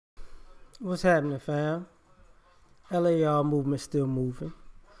What's happening, fam? L.A.R. movement still moving.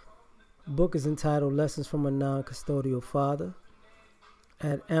 Book is entitled Lessons from a Non-Custodial Father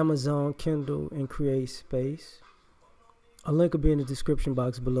at Amazon, Kindle, and Create Space. A link will be in the description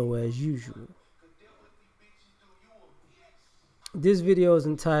box below as usual. This video is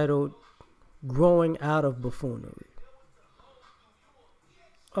entitled Growing Out of Buffoonery.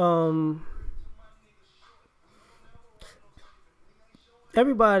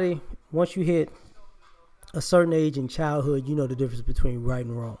 Everybody, once you hit a certain age in childhood, you know the difference between right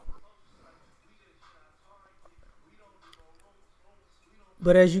and wrong.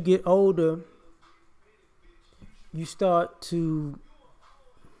 But as you get older, you start to,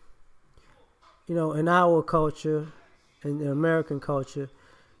 in our culture, in the American culture,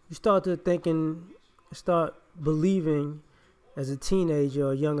 you start believing as a teenager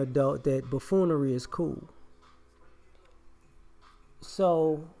or a young adult that buffoonery is cool.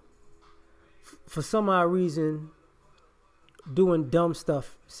 So, for some odd reason, doing dumb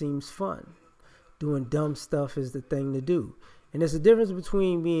stuff seems fun. Doing dumb stuff is the thing to do. And there's a difference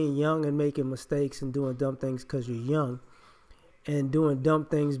between being young and making mistakes and doing dumb things because you're young and doing dumb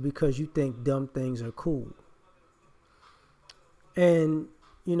things because you think dumb things are cool. And,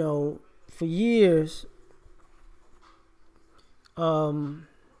 for years, I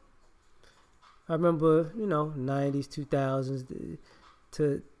remember, 90s, 2000s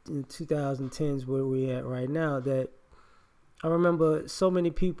to 2010s where we're at right now, that I remember so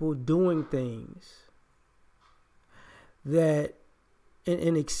many people doing things that,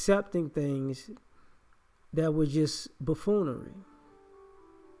 and accepting things that were just buffoonery.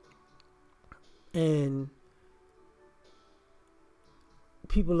 And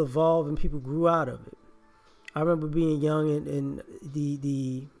people evolved and people grew out of it. I remember being young and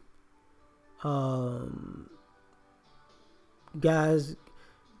the guys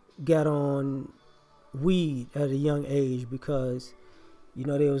got on weed at a young age because,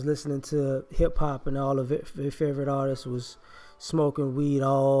 they was listening to hip hop and all of their favorite artists was smoking weed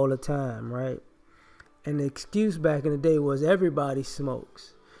all the time, right? And the excuse back in the day was everybody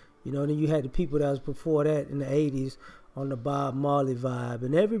smokes. Then you had the people that was before that in the 80s on the Bob Marley vibe,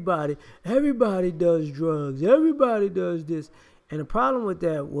 and everybody does drugs, everybody does this. And the problem with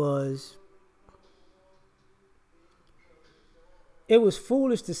that was it was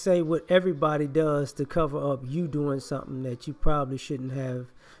foolish to say what everybody does to cover up you doing something that you probably shouldn't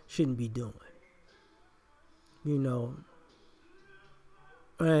be doing.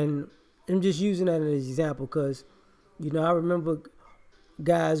 And I'm just using that as an example because, I remember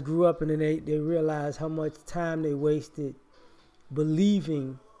guys grew up and then they realized how much time they wasted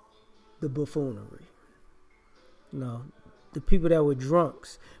believing the buffoonery. The people that were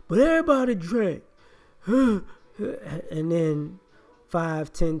drunks, but everybody drank. And then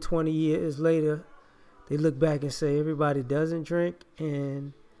 5, 10, 20 years later, they look back and say, everybody doesn't drink,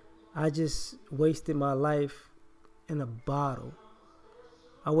 and I just wasted my life in a bottle.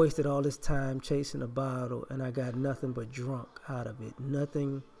 I wasted all this time chasing a bottle, and I got nothing but drunk out of it.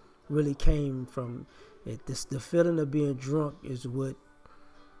 Nothing really came from it. The feeling of being drunk is what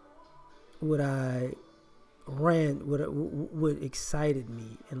excited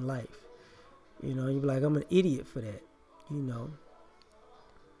me in life. You're like, I'm an idiot for that.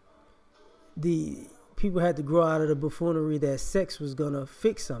 The people had to grow out of the buffoonery that sex was gonna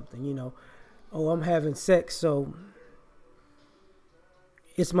fix something. Oh, I'm having sex, so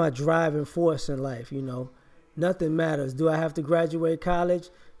it's my driving force in life. Nothing matters. Do I have to graduate college?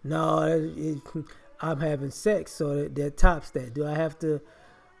 No, I'm having sex, so that tops that. Do I have to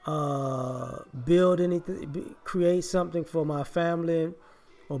build anything, create something for my family,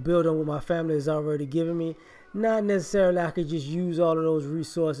 or build on what my family has already given me? Not necessarily. I could just use all of those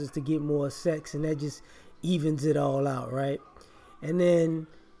resources to get more sex, and that just evens it all out, right? And then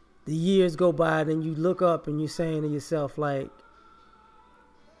the years go by, and you look up and you're saying to yourself, like,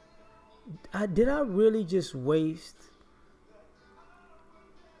 did I really just waste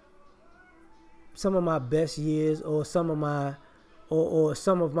some of my best years or some of my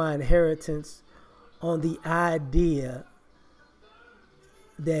inheritance on the idea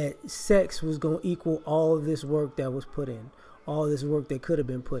that sex was going to equal all of this work that was put in, all this work that could have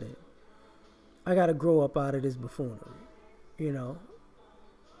been put in? I got to grow up out of this buffoonery,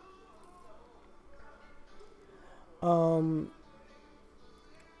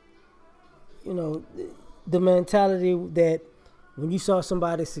 the mentality that when you saw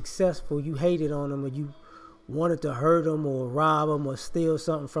somebody successful, you hated on them, or you wanted to hurt them or rob them or steal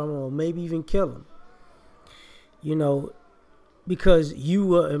something from them or maybe even kill them. Because you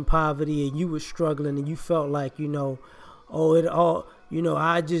were in poverty and you were struggling and you felt like, oh, it all,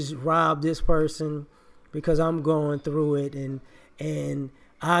 I just robbed this person because I'm going through it, and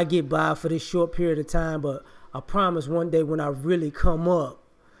I get by for this short period of time, but I promise one day when I really come up,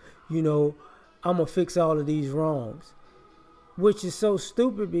 I'm gonna fix all of these wrongs. Which is so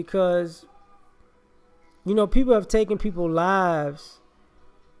stupid because, people have taken people's lives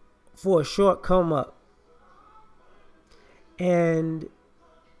for a short come up. And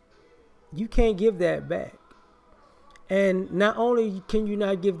you can't give that back. And not only can you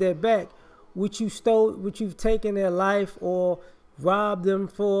not give that back, what you've taken their life or robbed them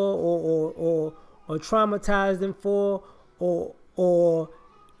for, or traumatized them for, or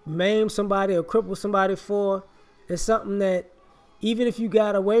maimed somebody or crippled somebody for, is something that even if you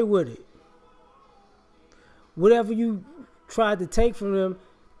got away with it, whatever you tried to take from them,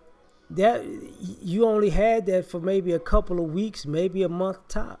 that you only had that for maybe a couple of weeks, maybe a month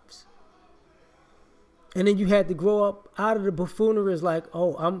tops. And then you had to grow up out of the buffoonery. It's like,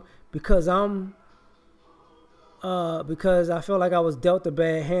 oh, because I felt like I was dealt a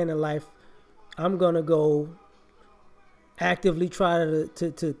bad hand in life, I'm gonna go actively try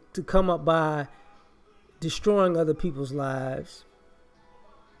to come up by destroying other people's lives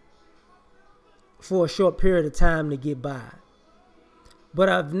for a short period of time to get by. But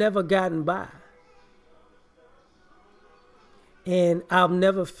I've never gotten by. And I'll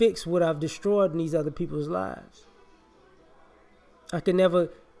never fix what I've destroyed in these other people's lives. I can never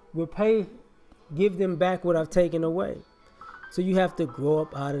give them back what I've taken away. So you have to grow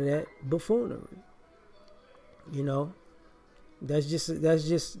up out of that buffoonery. That's just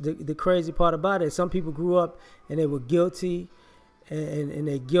the crazy part about it. Some people grew up and they were guilty, and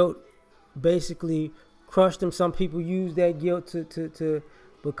their guilt basically crushed them. Some people use that guilt to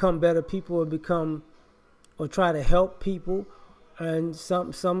become better people or try to help people. And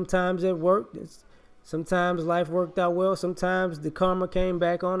sometimes it worked. Sometimes life worked out well. Sometimes the karma came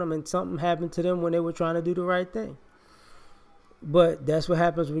back on them and something happened to them when they were trying to do the right thing. But that's what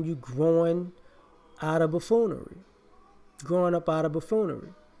happens when you're growing out of buffoonery. Growing up out of buffoonery.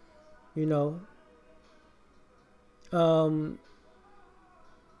 The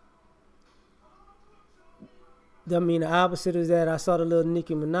opposite is that I saw the little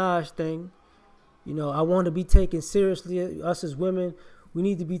Nicki Minaj thing. I want to be taken seriously. Us as women, we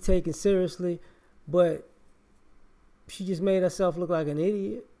need to be taken seriously. But she just made herself look like an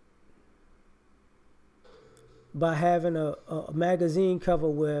idiot by having a magazine cover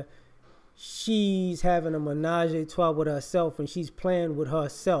where she's having a menage a trois with herself and she's playing with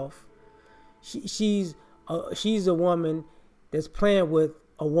herself. She's a woman that's playing with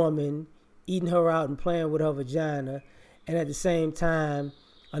a woman, eating her out and playing with her vagina, and at the same time,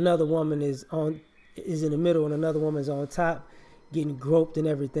 another woman is in the middle and another woman's on top, getting groped and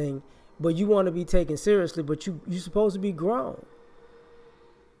everything. But you want to be taken seriously, but you're supposed to be grown.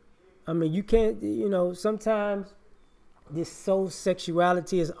 You can't, sometimes this soul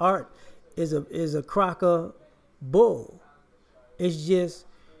sexuality is art is a crock of bull. It's just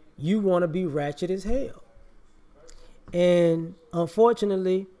you want to be ratchet as hell. And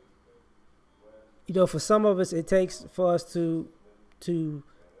unfortunately, for some of us, it takes for us to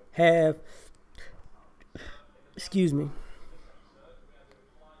have,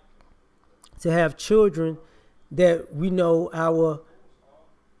 to have children that we know our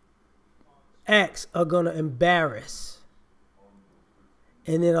acts are going to embarrass.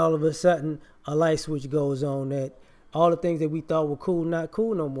 And then all of a sudden, a light switch goes on that all the things that we thought were cool, not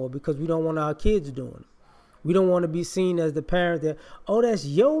cool no more, because we don't want our kids doing it. We don't want to be seen as the parent that, oh, that's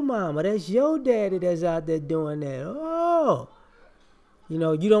your mama, that's your daddy that's out there doing that. Oh, you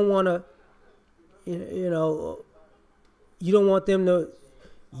don't want to, you don't want them to,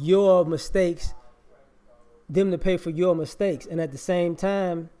 your mistakes, them to pay for your mistakes. And at the same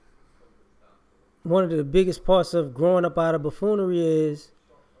time, one of the biggest parts of growing up out of buffoonery is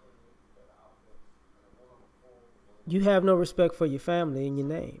you have no respect for your family and your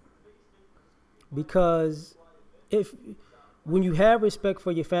name. Because when you have respect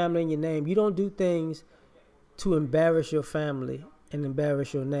for your family and your name, you don't do things to embarrass your family and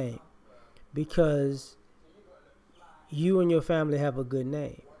embarrass your name, because you and your family have a good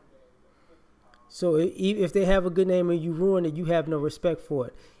name. So if they have a good name and you ruin it, you have no respect for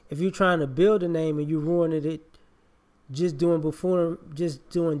it. If you're trying to build a name and you ruining it, just doing buffoonery, just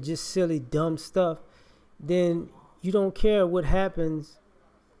doing silly, dumb stuff, then you don't care what happens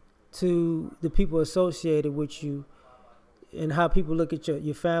to the people associated with you and how people look at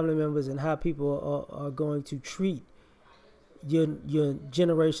your family members and how people are going to treat your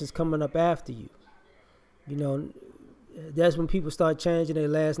generations coming up after you. that's when people start changing their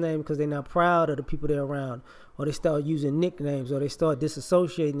last name because they're not proud of the people they're around, or they start using nicknames, or they start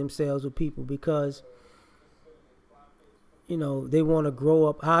disassociating themselves with people because, they want to grow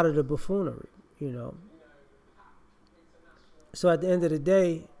up out of the buffoonery, So at the end of the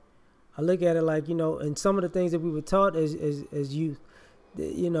day, I look at it like, and some of the things that we were taught as youth,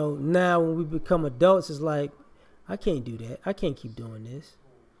 now when we become adults, it's like, I can't do that. I can't keep doing this.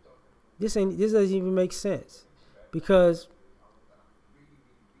 This doesn't even make sense. Because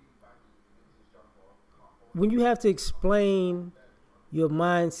when you have to explain your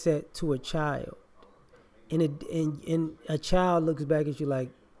mindset to a child, and a child looks back at you like,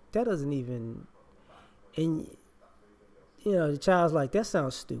 that doesn't even, and the child's like, that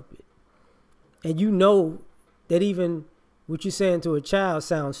sounds stupid. And that even what you're saying to a child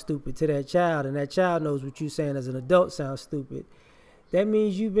sounds stupid to that child, and that child knows what you're saying as an adult sounds stupid. That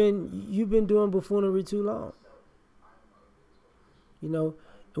means you've been doing buffoonery too long.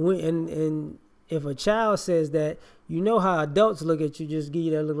 And if a child says that, how adults look at you, just give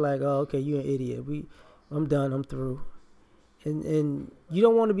you that look like, oh, okay, you're an idiot. I'm done. I'm through. And you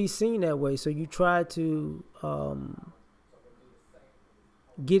don't want to be seen that way, so you try to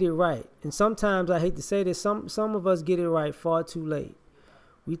get it right. And sometimes, I hate to say this, some of us get it right far too late.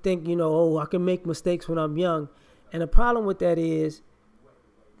 We think, I can make mistakes when I'm young. And the problem with that is,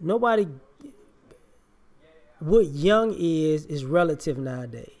 what young is relative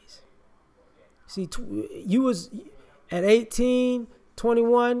nowadays. See, you was at 18,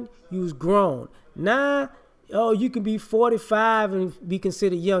 21, you was grown. Now, you can be 45 and be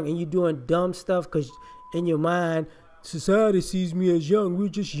considered young, and you're doing dumb stuff because in your mind, society sees me as young. We're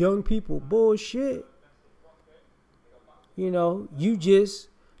just young people. Bullshit. You just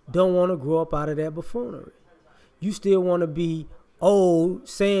don't want to grow up out of that buffoonery. You still want to be old,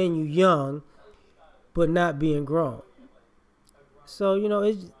 saying you're young, but not being grown. So,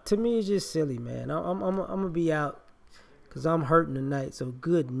 to me, it's just silly, man. I'm going to be out because I'm hurting tonight. So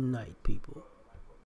good night, people.